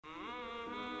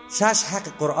6 حق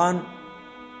قرآن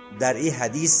در این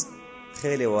حدیث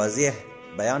خیلی واضح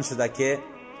بیان شده که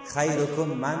خیرکم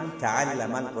من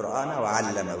تعلم القرآن و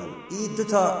علمه. این دو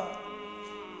تا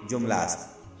جمله است،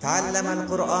 تعلم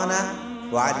القرآن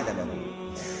و علمه،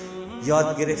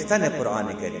 یاد گرفتن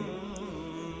قرآن کریم.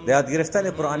 یاد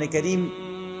گرفتن قرآن کریم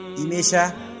این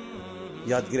میشه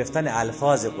یاد گرفتن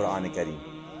الفاظ قرآن کریم،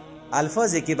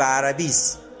 الفاظی که به عربی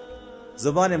است،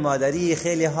 زبان مادری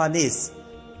خیلی ها نیست،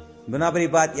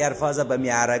 بنابراین باید این الفاظ به می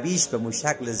عربیش به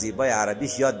شکل زیبای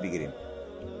عربیش یاد بگیریم.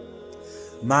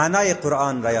 معنای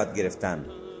قرآن را یاد گرفتن،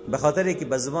 به خاطر که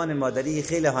به زبان مادری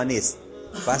خیلی ها نیست،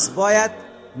 پس باید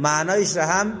معنایش را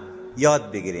هم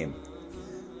یاد بگیریم.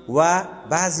 و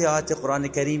بعضی آیات قرآن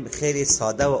کریم خیلی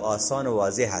ساده و آسان و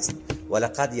واضح هست،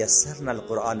 ولقد یسرنا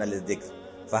القرآن للذکر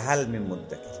فهل من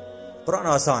مدکر. قرآن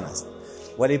آسان است،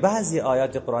 ولی بعضی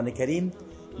آیات قرآن کریم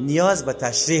نیاز به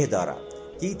تشریح داره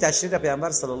که این تشریح را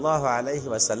پیامبر صلی الله علیه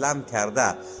و سلم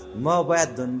کرده، ما باید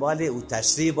دنبال او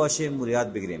تشریح باشیم و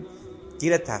یاد بگیریم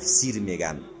که تفسیر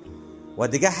میگن. و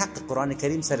دیگه حق قرآن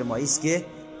کریم سر ما است که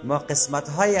ما قسمت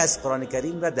های از قرآن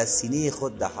کریم را در سینه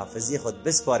خود، در حافظه خود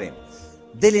بسپاریم.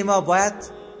 دل ما باید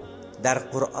در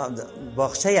قرآن،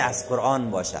 باغچه از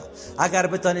قرآن باشه. اگر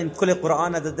بتانیم کل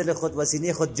قرآن در دل خود و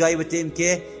سینه خود جای بتیم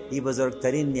که این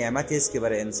بزرگترین نعمت است که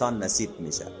برای انسان نصیب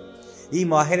میشه. این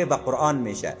ماهر به قرآن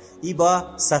میشه، این با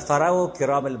سفره و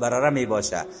کرام البرره می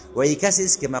باشه و این کسی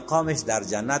است که مقامش در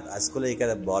جنت از کل یک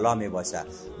بالا می باشه.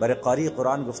 برای قاری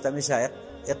قرآن گفته میشه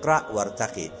اقرأ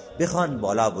وارتقی، بخوان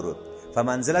بالا برو.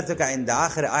 فمنزلتک عند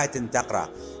آخر آیت تقرأ،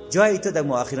 جای تو در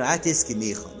آخرین آیت است که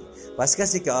میخوانی. پس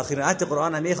کسی که آخرین آیت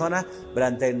قرآن میخونه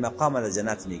بلندترین مقام در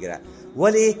جنت میگیره.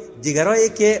 ولی دیگرایی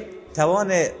که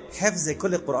توان حفظ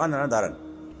کل قرآن ندارن،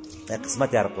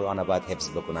 قسمت هر قرآن باید حفظ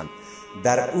بکنن.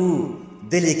 در او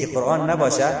دلی که قرآن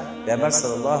نباشه، پیامبر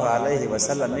صلی الله علیه و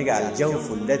سلم میگه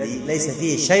الجوف الذی لیس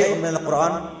فیه شیء من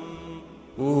القرآن،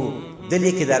 او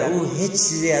دلی که در او هیچ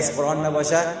چیزی از قرآن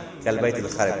نباشه کالبیت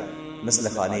الخرب، مثل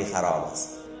خانه خراب است.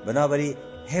 بنابراین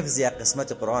حفظ یک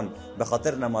قسمت قرآن به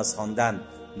خاطر نماز خواندن،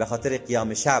 به خاطر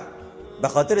قیام شب، به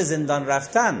خاطر زندان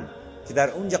رفتن که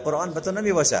در اونجا قرآن به تو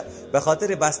نمی باشه، به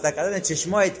خاطر بسته کردن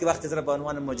چشمایت که وقتی تو به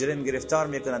عنوان مجرم گرفتار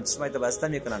میکنن، چشمایت بسته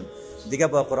میکنن، دیگه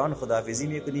با قرآن خداحافظی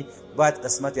میکنی. باید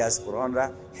قسمتی از قرآن را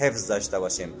حفظ داشته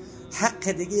باشیم.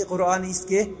 حق دیگه قرآن است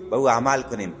که به او عمل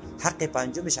کنیم. حق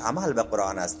پنجمش عمل به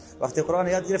قرآن است. وقتی قرآن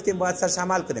یاد گرفتیم باید سرش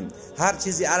عمل کنیم. هر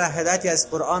چیزی علی هدایتی از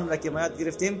قرآن را که ما یاد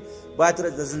گرفتیم باید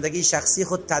در زندگی شخصی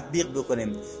خود تطبیق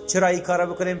بکنیم. چرا این کارا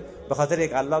بکنیم؟ به خاطر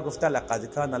یک الله گفته لقد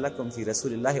کان لکم فی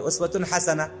رسول الله اسوه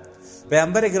حسنه.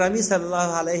 پیامبر گرامی صلی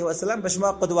الله علیه و سلم به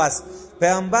شما قدوه است.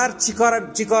 پیامبر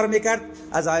چی کار میکرد؟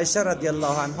 از عایشه رضی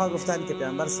الله عنها گفتن که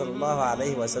پیامبر صلی الله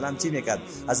علیه و سلم چی میکرد؟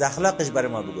 از اخلاقش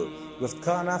برای ما بگو. گفت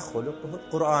کان خلقه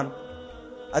القرآن.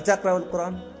 اتقرأ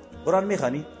القرآن؟ قرآن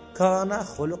میخوانی؟ کان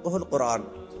خلقه القرآن.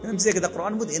 این چیزی که در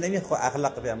قرآن بود، اینمی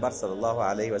اخلاق پیامبر صلی الله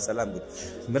علیه و سلم بود.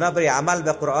 بنابراین عمل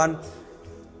به قرآن.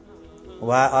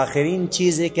 و آخرین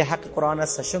چیزی که حق قرآن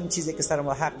است، ششم چیزی که سر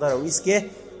ما حق داره، و است که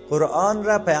قرآن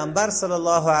را پیامبر صلی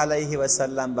الله علیه و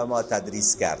سلم به ما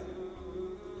تدریس کرد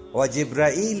و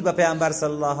جبرائیل به پیامبر صلی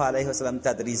الله علیه و سلم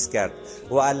تدریس کرد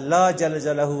و الله جل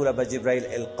جلاله را به جبرائیل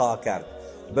القا کرد.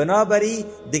 بنابراین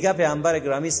دیگه پیامبر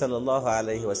گرامی صلی الله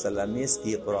علیه و سلم نیست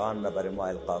که قرآن را برای ما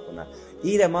القا کنه.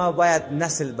 این ما باید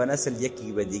نسل به نسل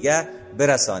یکی به دیگه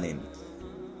برسانیم.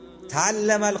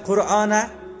 تعلم القرآن،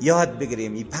 یاد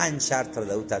بگیریم، این 5 شرط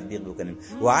را او تطبیق بکنیم.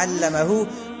 و علمه،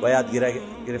 و یاد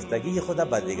گرفتگی خود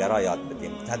به دیگران یاد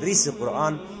بدیم. تدریس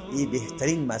قرآن این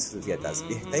بهترین مسئولیت است،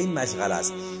 بهترین مشغله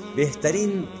است.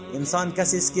 بهترین انسان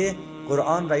کسی است که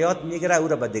قرآن را یاد میگیره، او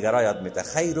را به دیگران یاد میده.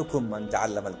 خیرکم من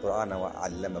تعلم القرآن و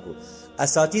علمه.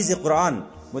 اساتید قرآن،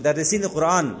 مدرسین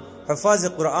قرآن، حفاظ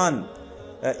قرآن،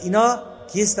 اینا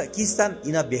کیستن؟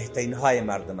 اینا بهترین های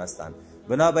مردم هستند.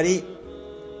 بنابراین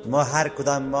ما هر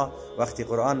کدام ما وقتی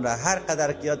قرآن را هر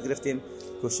قدر که یاد گرفتیم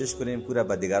کوشش کنیم که را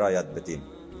به دیگران یاد بدیم.